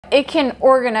it can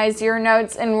organize your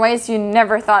notes in ways you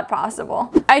never thought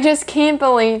possible. I just can't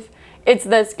believe it's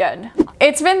this good.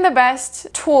 It's been the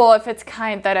best tool of its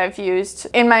kind that I've used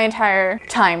in my entire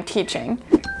time teaching.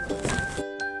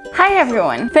 Hi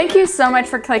everyone! Thank you so much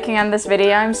for clicking on this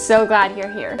video. I'm so glad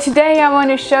you're here. Today I want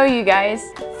to show you guys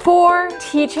 4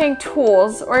 teaching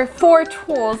tools, or 4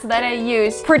 tools that I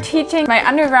use for teaching my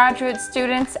undergraduate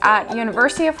students at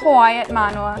University of Hawaii at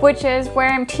Manoa, which is where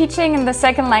I'm teaching in the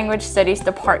Second Language Studies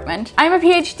department. I'm a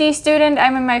PhD student.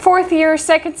 I'm in my 4th year,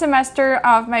 2nd semester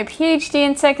of my PhD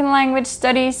in Second Language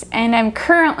Studies, and I'm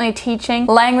currently teaching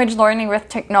language learning with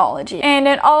technology. And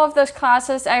in all of those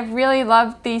classes, I've really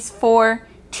loved these 4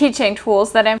 teaching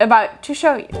tools that I'm about to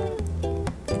show you.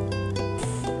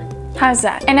 How's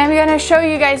that? And I'm gonna show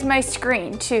you guys my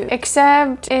screen too,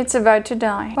 except it's about to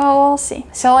die. Well, we'll see.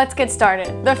 So let's get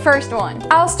started. The first one.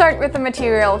 I'll start with the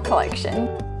material collection.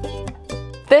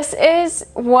 This is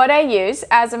what I use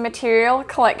as a material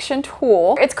collection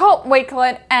tool. It's called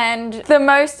Wakelet, and the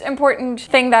most important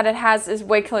thing that it has is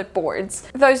Wakelet boards.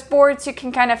 Those boards you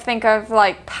can kind of think of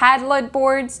like Padlet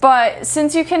boards, but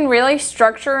since you can really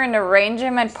structure and arrange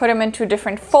them and put them into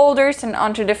different folders and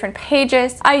onto different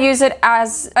pages, I use it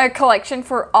as a collection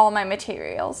for all my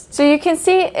materials. So you can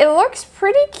see it looks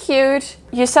pretty cute.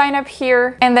 You sign up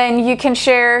here and then you can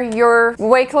share your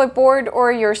Wakelet board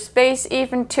or your space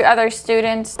even to other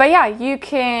students. But yeah, you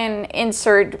can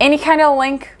insert any kind of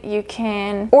link. You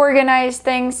can organize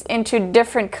things into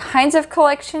different kinds of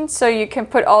collections, so you can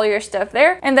put all your stuff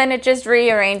there and then it just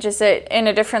rearranges it in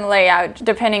a different layout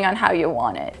depending on how you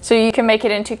want it. So you can make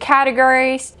it into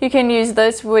categories. You can use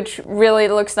this, which really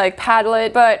looks like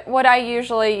Padlet, but what I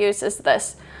usually use is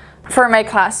this for my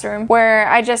classroom, where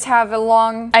I just have a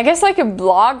long, I guess like a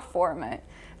blog format,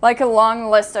 like a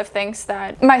long list of things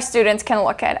that my students can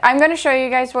look at. I'm gonna show you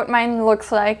guys what mine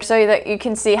looks like so that you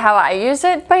can see how I use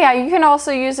it. But yeah, you can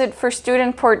also use it for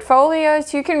student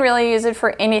portfolios. You can really use it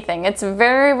for anything. It's a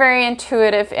very, very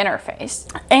intuitive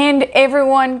interface. And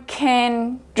everyone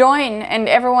can join and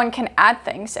everyone can add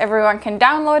things. Everyone can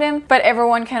download them, but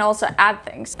everyone can also add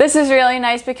things. This is really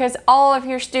nice because all of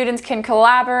your students can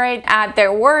collaborate, add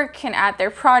their work, can add their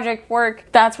project work.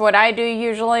 That's what I do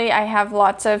usually. I have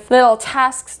lots of little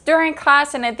tasks during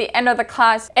class, and at the end of the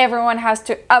class, everyone has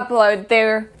to upload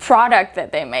their product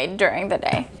that they made during the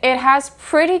day. It has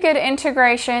pretty good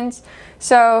integrations.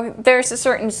 So there's a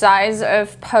certain size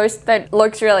of post that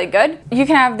looks really good. You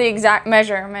can have the exact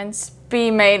measurements be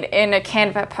made in a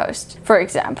Canva post, for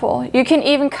example. You can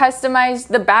even customize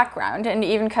the background and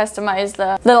even customize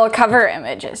the little cover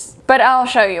images. But I'll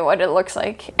show you what it looks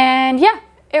like. And yeah,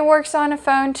 it works on a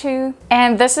phone too.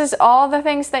 And this is all the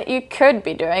things that you could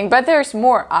be doing, but there's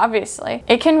more, obviously.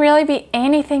 It can really be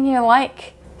anything you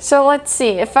like. So let's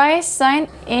see, if I sign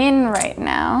in right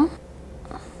now.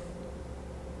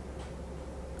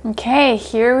 Okay,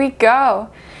 here we go.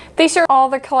 These are all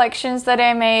the collections that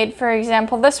I made. For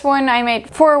example, this one I made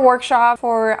for a workshop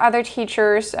for other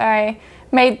teachers. I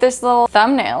made this little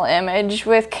thumbnail image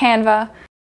with Canva.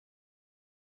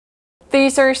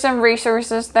 These are some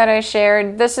resources that I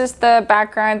shared. This is the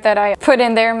background that I put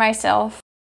in there myself.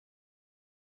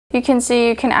 You can see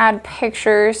you can add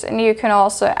pictures, and you can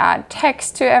also add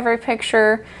text to every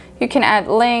picture. You can add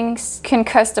links, you can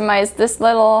customize this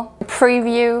little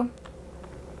preview.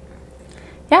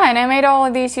 Yeah, and I made all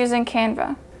of these using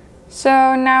Canva.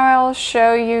 So now I'll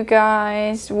show you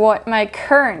guys what my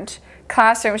current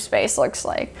classroom space looks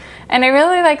like. And I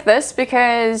really like this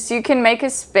because you can make a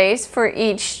space for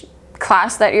each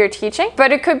class that you're teaching,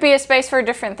 but it could be a space for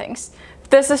different things.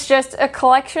 This is just a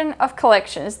collection of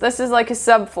collections. This is like a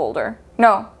subfolder.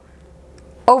 No,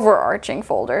 overarching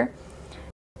folder.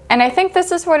 And I think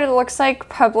this is what it looks like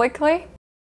publicly.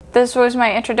 This was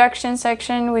my introduction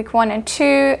section, week 1 and 2,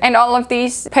 and all of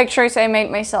these pictures I made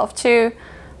myself too.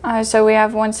 So we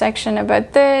have one section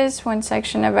about this, one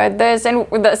section about this, and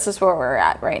this is where we're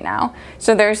at right now.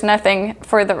 So there's nothing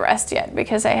for the rest yet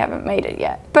because I haven't made it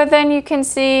yet. But then you can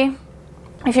see,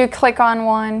 if you click on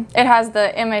one, it has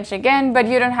the image again, but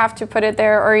you don't have to put it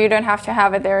there, or you don't have to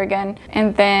have it there again.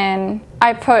 And then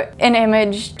I put an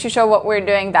image to show what we're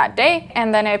doing that day,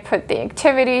 and then I put the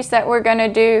activities that we're gonna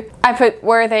do. I put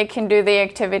where they can do the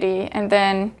activity, and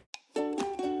then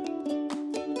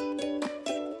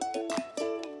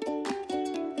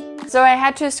so I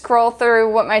had to scroll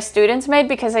through what my students made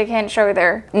because I can't show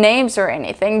their names or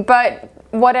anything, but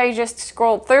what I just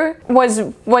scrolled through was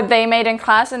what they made in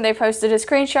class, and they posted a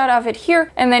screenshot of it here.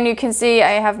 And then you can see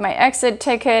I have my exit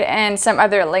ticket and some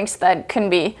other links that can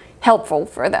be helpful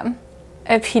for them.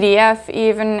 A PDF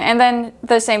even, and then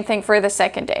the same thing for the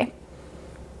second day.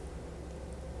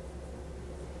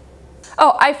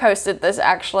 Oh, I posted this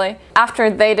actually. After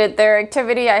they did their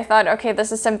activity, I thought, okay,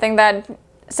 this is something that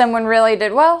someone really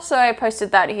did well, so I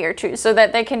posted that here too, so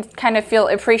that they can kind of feel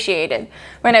appreciated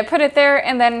when I put it there,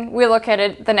 and then we look at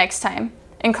it the next time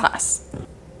in class.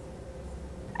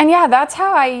 And yeah, that's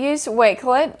how I use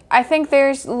Wakelet. I think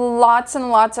there's lots and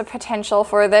lots of potential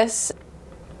for this.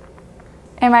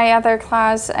 In my other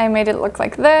class, I made it look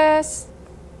like this.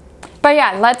 But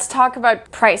yeah, let's talk about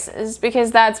prices,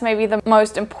 because that's maybe the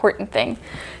most important thing.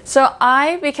 So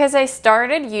because I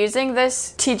started using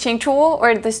this teaching tool,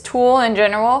 or this tool in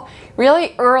general,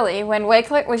 really early when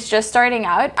Wakelet was just starting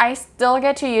out, I still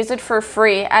get to use it for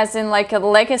free, as in like a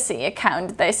legacy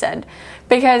account, they said.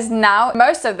 Because now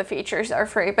most of the features are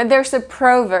free, but there's a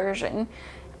pro version.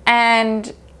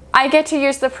 And I get to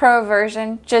use the pro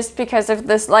version just because of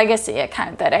this legacy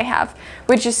account that I have,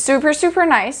 which is super, super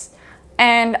nice.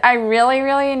 And I really,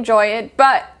 really enjoy it.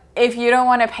 But if you don't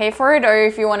want to pay for it, or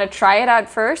if you want to try it out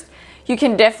first, you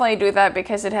can definitely do that,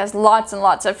 because it has lots and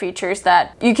lots of features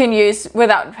that you can use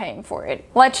without paying for it.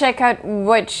 Let's check out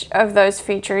which of those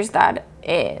features that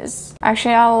is.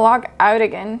 Actually, I'll log out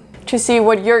again to see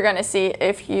what you're gonna see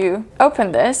if you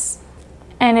open this.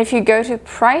 And if you go to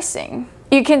pricing,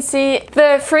 you can see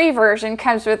the free version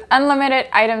comes with unlimited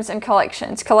items and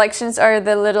collections. Collections are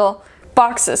the little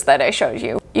boxes that I showed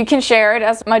you. You can share it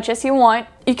as much as you want.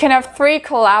 You can have 3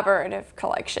 collaborative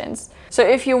collections. So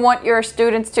if you want your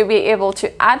students to be able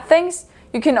to add things,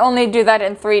 you can only do that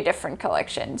in 3 different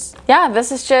collections. Yeah,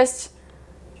 this is just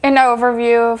an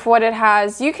overview of what it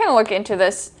has. You can look into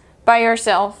this by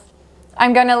yourself.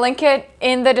 I'm gonna link it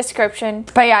in the description.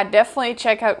 But yeah, definitely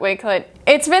check out Wakelet.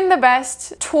 It's been the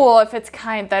best tool of its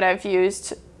kind that I've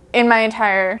used in my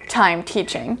entire time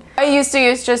teaching. I used to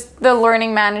use just the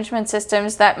learning management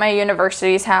systems that my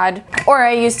universities had, or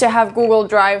I used to have Google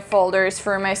Drive folders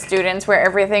for my students where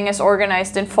everything is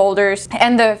organized in folders,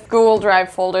 and the Google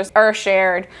Drive folders are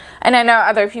shared. And I know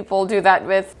other people do that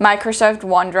with Microsoft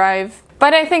OneDrive.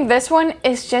 But I think this one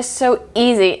is just so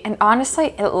easy, and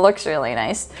honestly, it looks really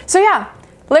nice. So yeah,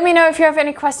 let me know if you have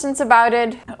any questions about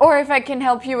it, or if I can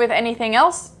help you with anything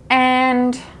else.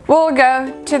 And we'll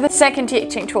go to the second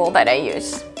teaching tool that I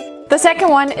use. The second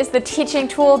one is the teaching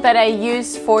tool that I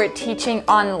use for teaching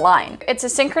online. It's a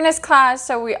synchronous class,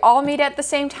 so we all meet at the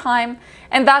same time,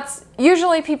 and that's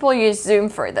usually people use Zoom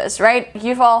for this, right?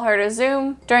 You've all heard of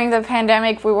Zoom. During the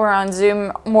pandemic, we were on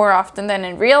Zoom more often than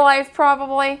in real life,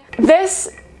 probably. This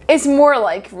is more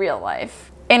like real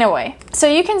life in a way. So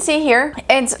you can see here,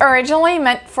 it's originally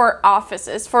meant for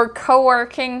offices, for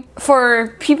co-working,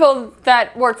 for people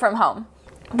that work from home.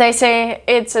 They say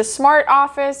it's a smart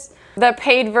office. The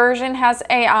paid version has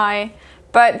AI,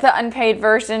 but the unpaid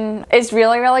version is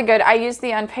really, really good. I use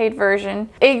the unpaid version.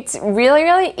 It's really,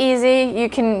 really easy. You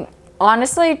can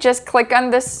honestly just click on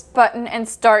this button and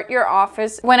start your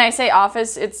office. When I say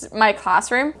office, it's my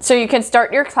classroom. So you can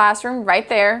start your classroom right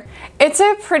there. It's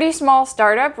a pretty small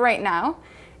startup right now.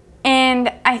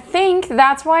 And I think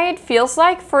that's why it feels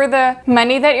like for the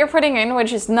money that you're putting in,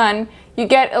 which is none, you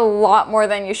get a lot more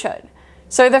than you should.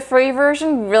 So the free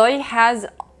version really has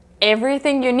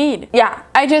everything you need. Yeah,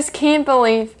 I just can't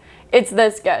believe it's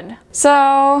this good.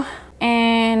 So,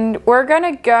 and we're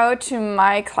gonna go to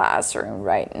my classroom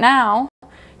right now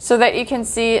so that you can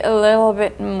see a little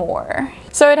bit more.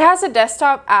 So it has a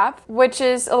desktop app, which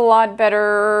is a lot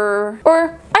better,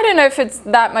 or I don't know if it's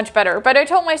that much better, but I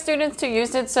told my students to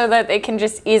use it so that they can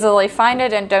just easily find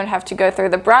it and don't have to go through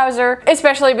the browser,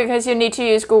 especially because you need to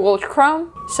use Google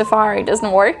Chrome. Safari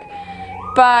doesn't work.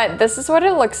 But this is what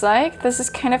it looks like. This is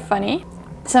kind of funny.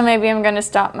 So maybe I'm gonna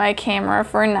stop my camera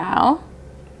for now.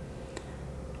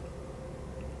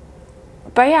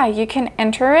 But yeah, you can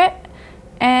enter it.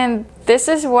 And this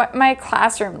is what my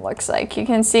classroom looks like. You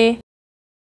can see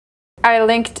I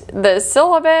linked the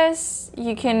syllabus.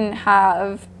 You can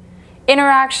have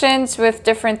interactions with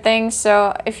different things.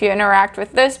 So if you interact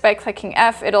with this by clicking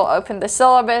F, it'll open the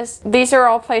syllabus. These are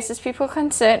all places people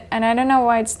can sit, and I don't know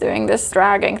why it's doing this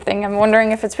dragging thing. I'm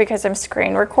wondering if it's because I'm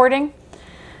screen recording.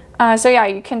 So yeah,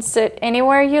 you can sit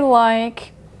anywhere you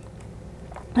like.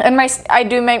 And I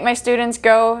do make my students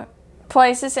go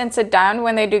places and sit down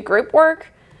when they do group work,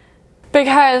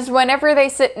 because whenever they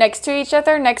sit next to each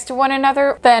other, next to one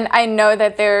another, then I know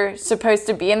that they're supposed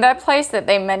to be in that place, that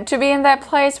they meant to be in that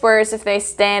place. Whereas if they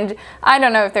stand, I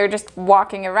don't know if they're just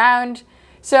walking around.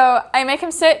 So I make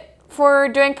them sit for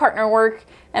doing partner work.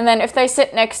 And then if they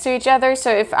sit next to each other, so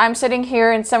if I'm sitting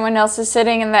here and someone else is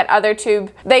sitting in that other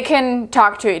tube, they can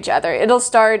talk to each other. It'll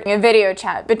start a video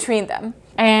chat between them.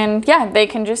 And yeah, they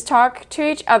can just talk to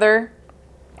each other.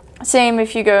 Same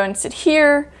if you go and sit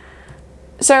here.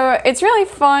 So it's really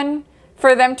fun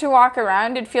for them to walk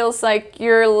around. It feels like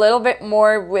you're a little bit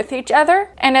more with each other.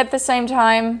 And at the same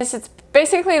time, it's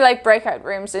basically like breakout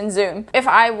rooms in Zoom. If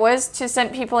I was to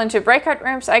send people into breakout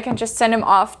rooms, I can just send them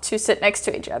off to sit next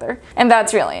to each other. And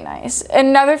that's really nice.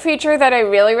 Another feature that I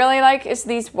really like is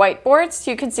these whiteboards.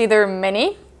 You can see they're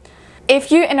mini.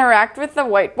 If you interact with the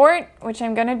whiteboard, which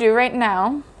I'm gonna do right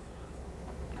now,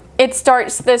 it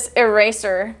starts this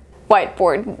eraser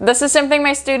whiteboard. This is something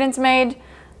my students made.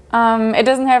 It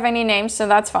doesn't have any names, so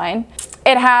that's fine.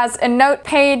 It has a note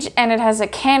page and it has a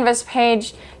canvas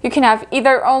page. You can have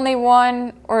either only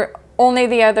one or only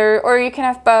the other, or you can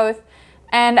have both.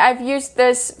 And I've used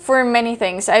this for many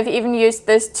things. I've even used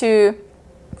this to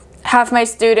have my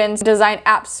students design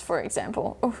apps, for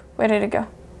example. Oh, where did it go?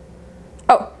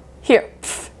 Oh, here.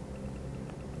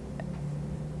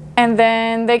 And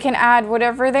then they can add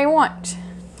whatever they want.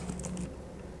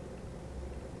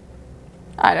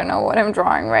 I don't know what I'm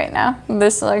drawing right now.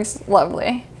 This looks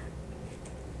lovely.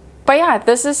 But yeah,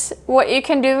 this is what you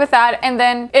can do with that. And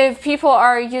then if people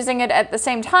are using it at the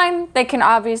same time, they can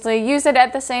obviously use it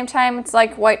at the same time. It's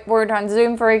like whiteboard on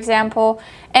Zoom, for example,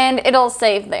 and it'll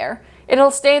save there.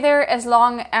 It'll stay there as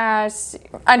long as,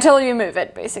 until you move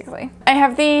it, basically. I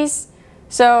have these.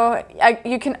 So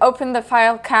you can open the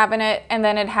file cabinet, and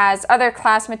then it has other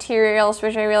class materials,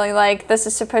 which I really like. This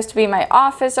is supposed to be my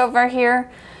office over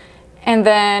here. And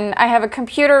then I have a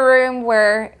computer room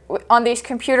where on these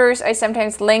computers I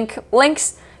sometimes link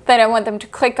links that I want them to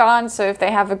click on. So if they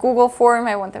have a Google form,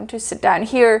 I want them to sit down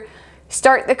here,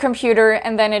 start the computer,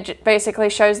 and then it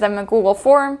basically shows them a Google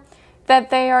form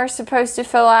that they are supposed to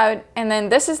fill out. And then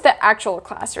this is the actual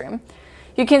classroom.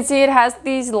 You can see it has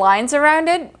these lines around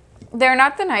it. They're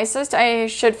not the nicest. I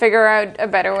should figure out a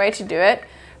better way to do it.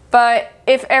 But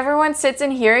if everyone sits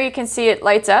in here, you can see it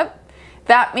lights up.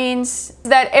 That means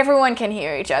that everyone can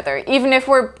hear each other. Even if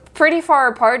we're pretty far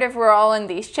apart, if we're all in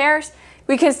these chairs,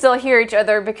 we can still hear each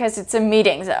other because it's a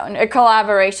meeting zone, a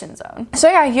collaboration zone. So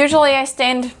yeah, usually I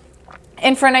stand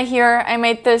in front of here. I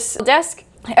made this desk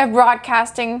a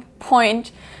broadcasting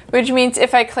point, which means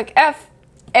if I click F,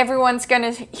 everyone's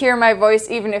gonna hear my voice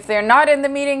even if they're not in the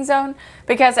meeting zone.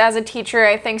 Because as a teacher,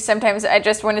 I think sometimes I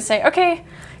just want to say, okay,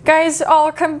 guys,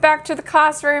 all come back to the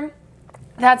classroom.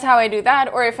 That's how I do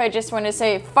that. Or if I just want to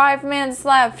say 5 minutes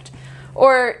left,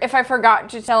 or if I forgot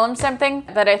to tell them something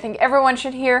that I think everyone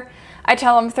should hear, I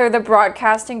tell them through the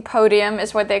broadcasting podium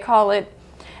is what they call it.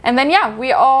 And then yeah,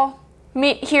 we all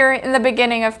meet here in the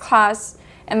beginning of class,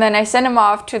 and then I send them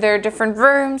off to their different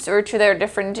rooms or to their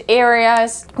different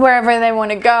areas, wherever they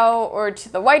want to go, or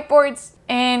to the whiteboards.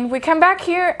 And we come back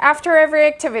here after every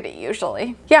activity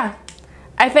usually. Yeah.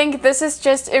 I think this is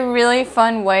just a really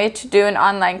fun way to do an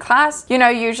online class. You know,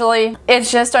 usually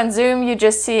it's just on Zoom, you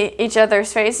just see each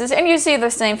other's faces and you see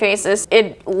the same faces.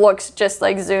 It looks just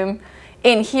like Zoom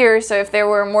in here, so if there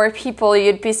were more people,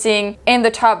 you'd be seeing in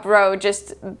the top row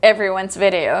just everyone's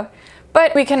video.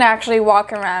 But we can actually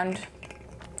walk around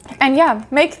and yeah,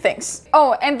 make things.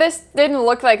 Oh, and this didn't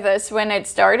look like this when it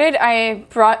started. I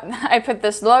put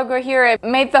this logo here. I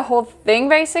made the whole thing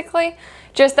basically.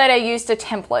 Just that I used a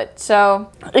template.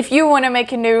 So if you want to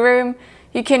make a new room,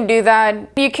 you can do that.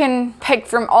 You can pick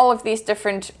from all of these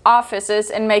different offices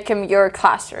and make them your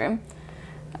classroom.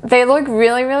 They look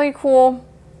really cool.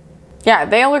 Yeah,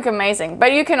 they look amazing.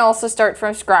 But you can also start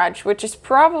from scratch, which is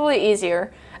probably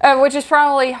easier, which is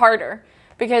probably harder,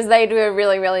 because they do a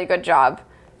really good job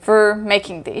for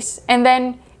making these. And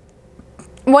then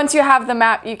once you have the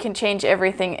map, you can change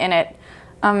everything in it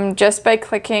just by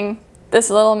clicking this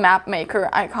little map maker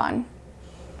icon.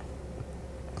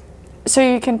 So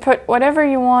you can put whatever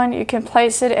you want, you can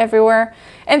place it everywhere,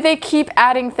 and they keep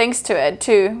adding things to it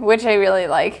too, which I really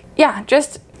like. Yeah,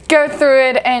 just go through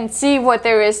it and see what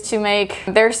there is to make.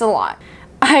 There's a lot.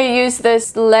 I use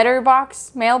this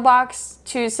letterbox, mailbox,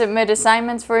 to submit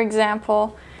assignments, for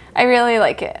example. I really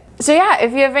like it. So yeah,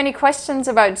 if you have any questions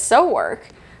about SoWork,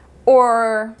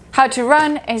 or how to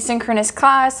run a synchronous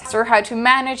class, or how to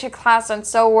manage a class on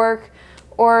SoWork,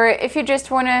 or if you just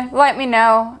want to let me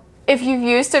know if you've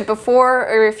used it before,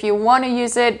 or if you want to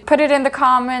use it, put it in the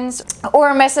comments,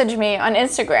 or message me on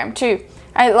Instagram too.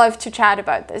 I love to chat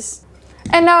about this.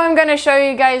 And now I'm going to show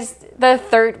you guys the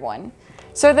third one.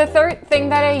 So the third thing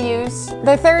that I use,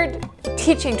 the third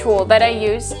teaching tool that I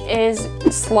use is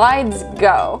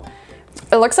Slidesgo.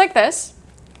 It looks like this,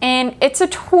 and it's a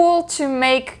tool to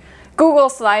make Google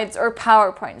Slides or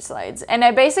PowerPoint slides, and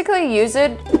I basically use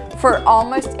it for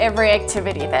almost every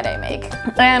activity that I make.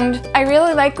 And I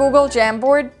really like Google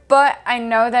Jamboard, but I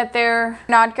know that they're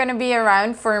not going to be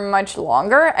around for much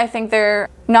longer. I think they're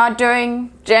not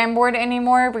doing Jamboard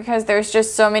anymore because there's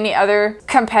just so many other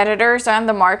competitors on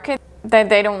the market. that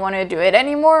they don't want to do it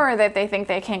anymore or that they think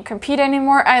they can't compete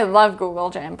anymore, I love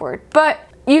Google Jamboard. But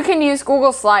you can use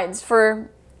Google Slides for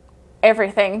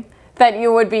everything that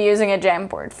you would be using a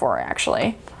Jamboard for,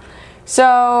 actually.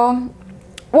 So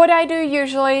what I do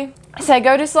usually is I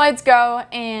go to Slidesgo,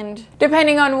 and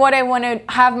depending on what I want to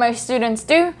have my students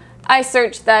do, I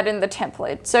search that in the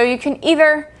template. So you can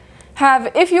either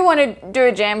have, if you want to do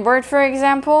a Jamboard, for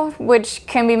example, which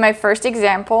can be my first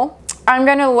example, I'm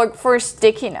going to look for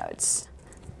sticky notes.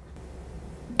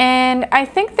 And I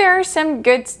think there are some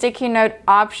good sticky note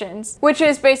options, which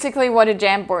is basically what a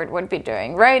Jamboard would be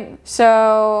doing, right?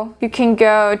 So you can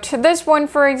go to this one,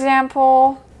 for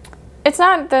example. It's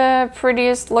not the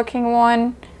prettiest looking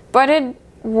one, but it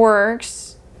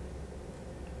works.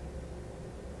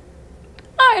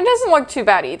 Oh, it doesn't look too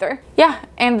bad either. Yeah,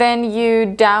 and then you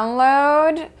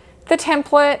download the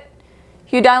template.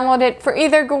 You download it for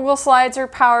either Google Slides or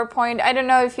PowerPoint. I don't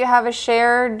know if you have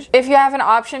if you have an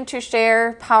option to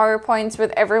share PowerPoints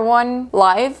with everyone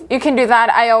live. You can do that.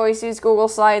 I always use Google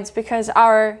Slides because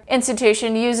our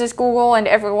institution uses Google and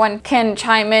everyone can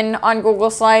chime in on Google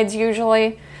Slides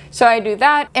usually. So I do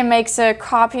that. It makes a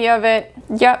copy of it.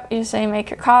 Yep, you say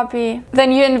make a copy.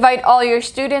 Then you invite all your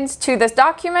students to this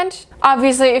document.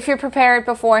 Obviously, if you prepare it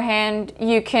beforehand,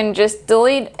 you can just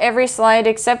delete every slide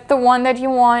except the one that you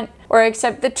want, or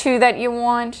except the two that you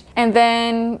want. And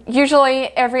then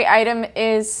usually every item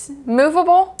is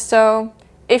movable. So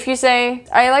if you say,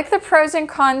 I like the pros and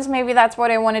cons, maybe that's what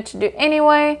I wanted to do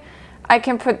anyway, I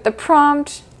can put the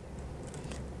prompt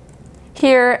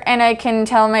here and I can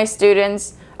tell my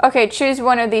students, okay, choose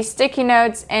one of these sticky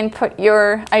notes and put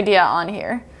your idea on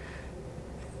here.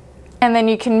 And then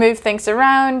you can move things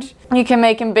around. You can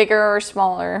make them bigger or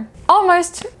smaller,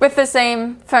 almost with the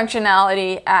same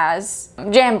functionality as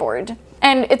Jamboard.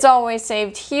 And it's always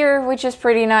saved here, which is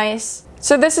pretty nice.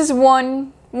 So this is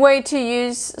one way to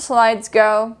use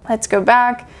Slidesgo. Let's go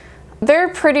back. There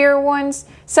are prettier ones.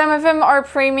 Some of them are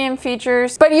premium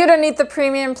features, but you don't need the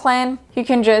premium plan. You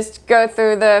can just go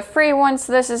through the free ones.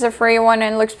 This is a free one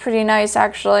and looks pretty nice,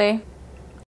 actually.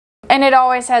 And it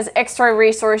always has extra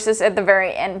resources at the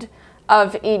very end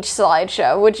of each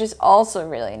slideshow, which is also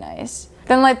really nice.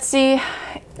 Then let's see,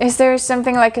 is there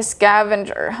something like a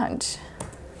scavenger hunt?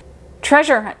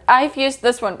 Treasure hunt. I've used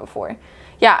this one before.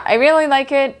 Yeah, I really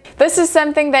like it. This is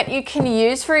something that you can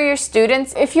use for your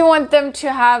students if you want them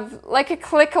to have like a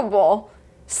clickable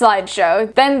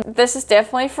slideshow. Then this is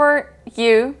definitely for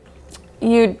you.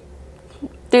 You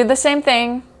do the same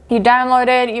thing. You download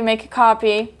it, you make a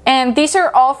copy. And these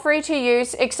are all free to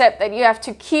use, except that you have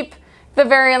to keep the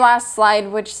very last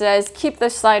slide, which says keep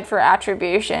this slide for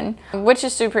attribution, which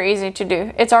is super easy to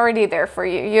do. It's already there for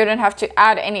you. You don't have to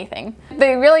add anything.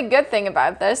 The really good thing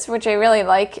about this, which I really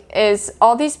like, is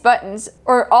all these buttons,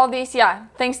 or all these,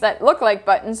 things that look like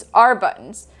buttons are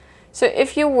buttons. So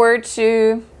if you were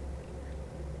to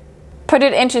put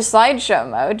it into slideshow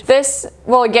mode, this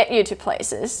will get you to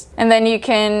places. And then you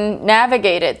can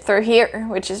navigate it through here,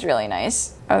 which is really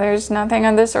nice. Oh, there's nothing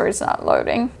on this, or it's not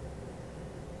loading.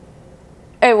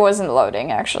 It wasn't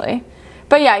loading, actually.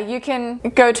 But yeah, you can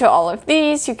go to all of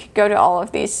these, you can go to all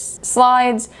of these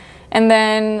slides, and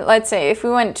then let's say if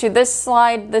we went to this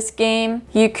slide, this game,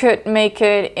 you could make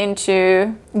it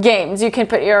into games. You can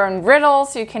put your own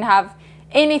riddles, you can have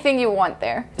anything you want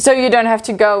there. So you don't have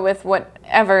to go with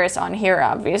whatever is on here,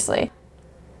 obviously.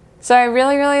 So I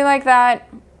really, really like that.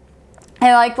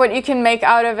 I like what you can make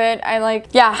out of it. I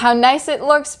like, how nice it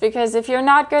looks, because if you're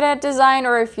not good at design,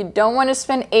 or if you don't want to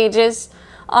spend ages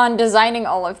on designing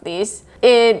all of these,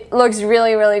 it looks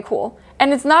really, really cool.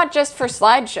 And it's not just for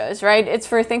slideshows, right? It's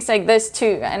for things like this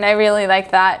too, and I really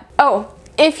like that. Oh,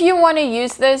 if you want to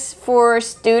use this for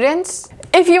students,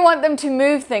 if you want them to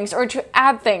move things or to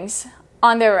add things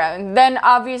on their own, then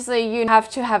obviously you have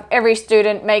to have every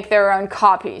student make their own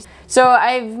copies. So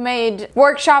I've made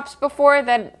workshops before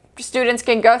that students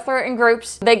can go through it in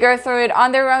groups. They go through it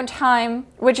on their own time,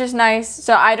 which is nice,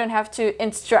 so I don't have to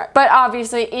instruct. But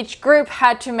obviously each group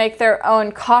had to make their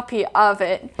own copy of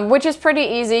it, which is pretty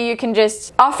easy. You can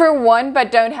just offer one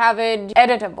but don't have it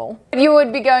editable. You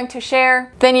would be going to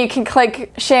share, then you can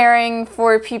click sharing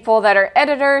for people that are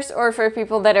editors or for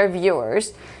people that are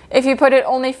viewers. If you put it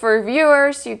only for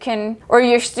viewers, you can, or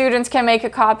your students can make a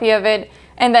copy of it,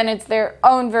 and then it's their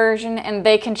own version and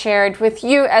they can share it with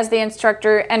you as the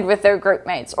instructor and with their group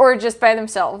mates, or just by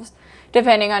themselves,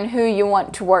 depending on who you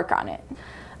want to work on it.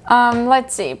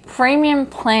 Let's see, premium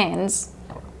plans.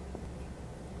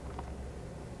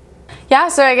 Yeah,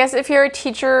 so I guess if you're a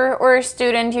teacher or a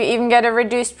student, you even get a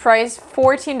reduced price,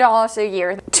 $14 a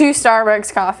year, 2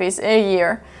 Starbucks coffees a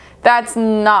year. That's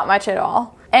not much at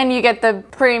all. and you get the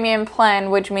premium plan,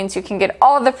 which means you can get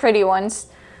all the pretty ones.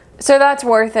 So that's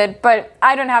worth it, but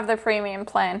I don't have the premium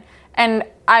plan, and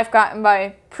I've gotten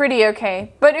by pretty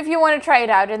okay. But if you want to try it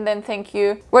out and then think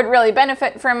you would really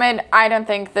benefit from it, I don't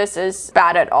think this is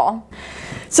bad at all.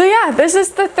 So yeah, this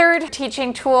is the third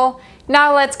teaching tool.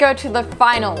 Now let's go to the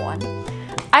final one.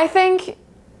 I think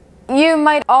you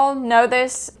might all know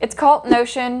this. It's called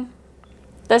Notion.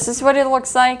 This is what it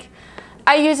looks like.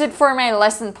 I use it for my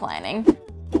lesson planning.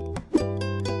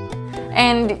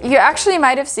 And you actually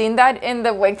might have seen that in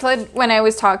the Wakelet when I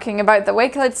was talking about the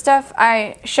Wakelet stuff.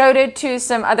 I showed it to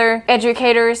some other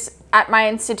educators at my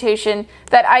institution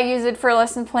that I use it for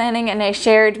lesson planning, and I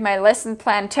shared my lesson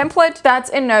plan template that's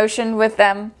in Notion with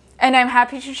them. And I'm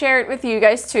happy to share it with you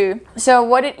guys too. So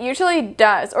what it usually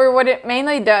does, or what it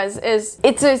mainly does, is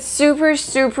it's a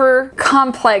super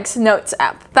complex notes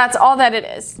app. That's all that it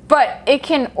is. But it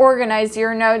can organize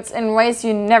your notes in ways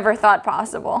you never thought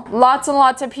possible. Lots and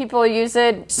lots of people use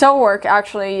it. SoWork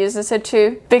actually uses it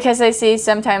too, because I see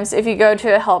sometimes if you go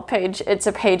to a help page, it's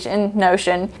a page in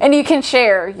Notion, and you can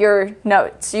share your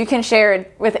notes. You can share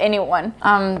it with anyone,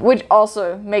 which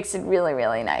also makes it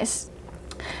really nice.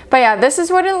 But yeah, this is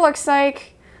what it looks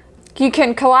like. You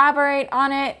can collaborate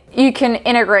on it. You can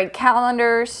integrate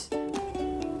calendars.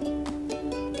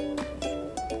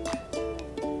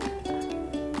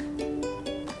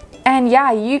 And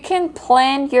yeah, you can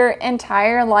plan your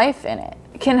entire life in it.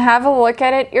 You can have a look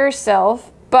at it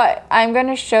yourself, but I'm going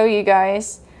to show you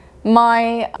guys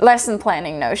my lesson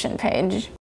planning Notion page.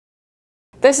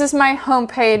 This is my home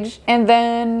page, and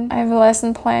then I have a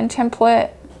lesson plan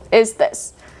template is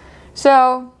this.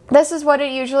 So this is what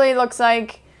it usually looks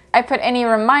like. I put any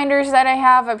reminders that I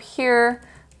have up here.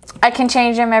 I can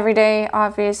change them every day,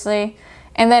 obviously.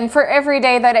 And then for every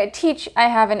day that I teach, I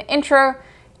have an intro,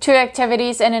 2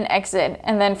 activities, and an exit.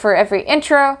 And then for every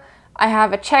intro, I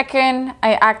have a check-in,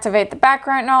 I activate the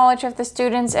background knowledge of the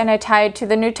students, and I tie it to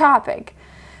the new topic.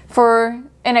 For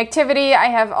an activity, I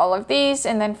have all of these,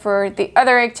 and then for the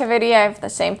other activity, I have the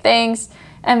same things.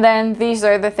 And then these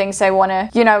are the things I want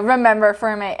to, remember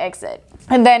for my exit.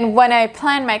 And then when I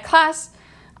plan my class,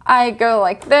 I go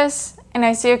like this, and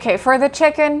I say, okay, for the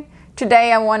check-in,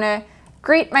 today I want to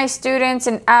greet my students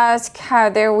and ask how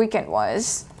their weekend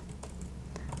was.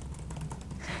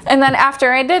 And then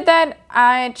after I did that,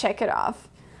 I check it off.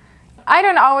 I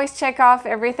don't always check off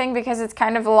everything because it's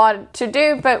kind of a lot to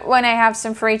do, but when I have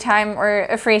some free time or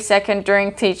a free second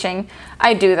during teaching,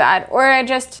 I do that. Or I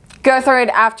just go through it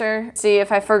after, see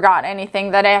if I forgot anything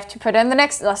that I have to put in the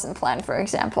next lesson plan, for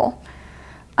example.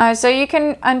 So you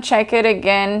can uncheck it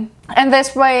again, and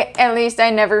this way at least I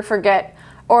never forget,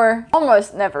 or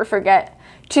almost never forget,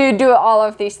 to do all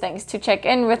of these things, to check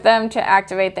in with them, to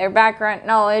activate their background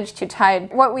knowledge, to tie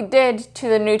what we did to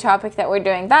the new topic that we're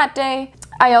doing that day.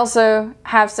 I also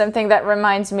have something that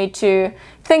reminds me to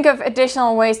think of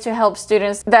additional ways to help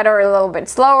students that are a little bit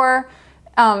slower,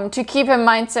 to keep in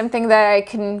mind something that I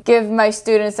can give my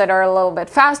students that are a little bit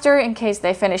faster in case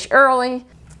they finish early.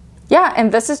 Yeah,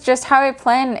 and this is just how I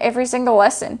plan every single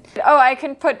lesson. Oh, I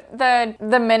can put the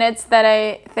minutes that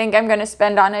I think I'm going to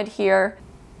spend on it here.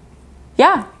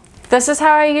 Yeah, this is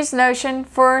how I use Notion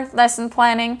for lesson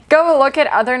planning. Go look at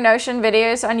other Notion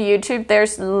videos on YouTube.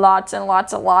 There's lots and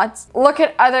lots. Look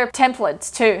at other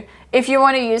templates too. If you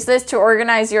want to use this to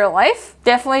organize your life,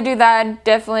 definitely do that.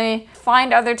 Definitely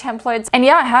find other templates, and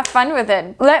yeah, have fun with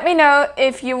it. Let me know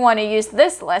if you want to use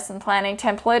this lesson planning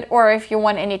template, or if you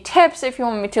want any tips, if you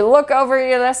want me to look over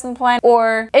your lesson plan,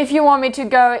 or if you want me to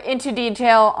go into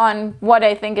detail on what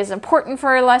I think is important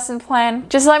for a lesson plan.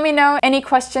 Just let me know any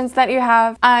questions that you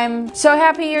have. I'm so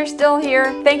happy you're still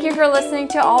here. Thank you for listening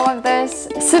to all of this.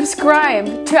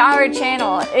 Subscribe to our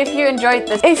channel if you enjoyed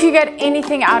this. If you get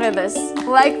anything out of this,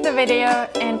 like the video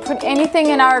and put anything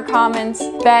in our comments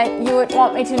that you would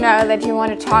want me to know that you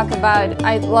want to talk about.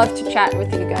 I'd love to chat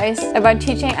with you guys about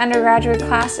teaching undergraduate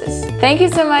classes. Thank you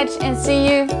so much, and see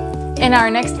you in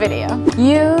our next video.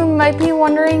 You might be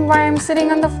wondering why I'm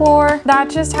sitting on the floor.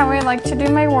 That's just how I like to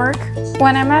do my work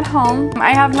when I'm at home.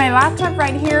 I have my laptop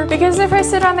right here because if I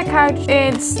sit on the couch,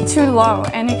 it's too low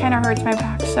and it kind of hurts my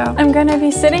back. So I'm gonna be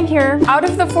sitting here. Out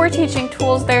of the 4 teaching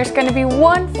tools, there's gonna be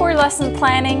 1 for lesson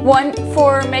planning, 1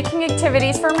 for making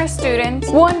activities for my students,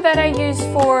 1 that I use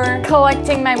for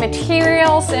collecting my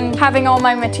materials and having all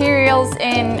my materials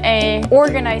in a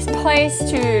organized place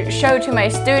to show to my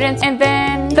students, and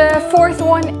then the 4th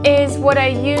one is what I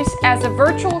use as a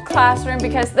virtual classroom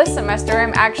because this semester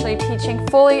I'm actually teaching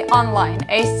fully online,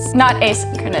 not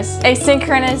asynchronous, a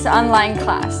synchronous online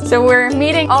class. So we're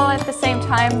meeting all at the same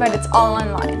time, but it's all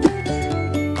online.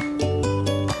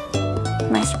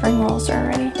 My spring rolls are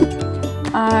ready.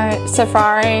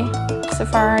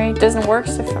 Safari doesn't work.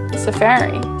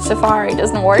 Safari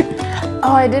doesn't work.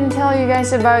 Oh, I didn't tell you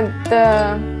guys about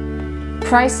the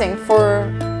pricing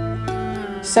for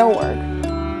SoWork.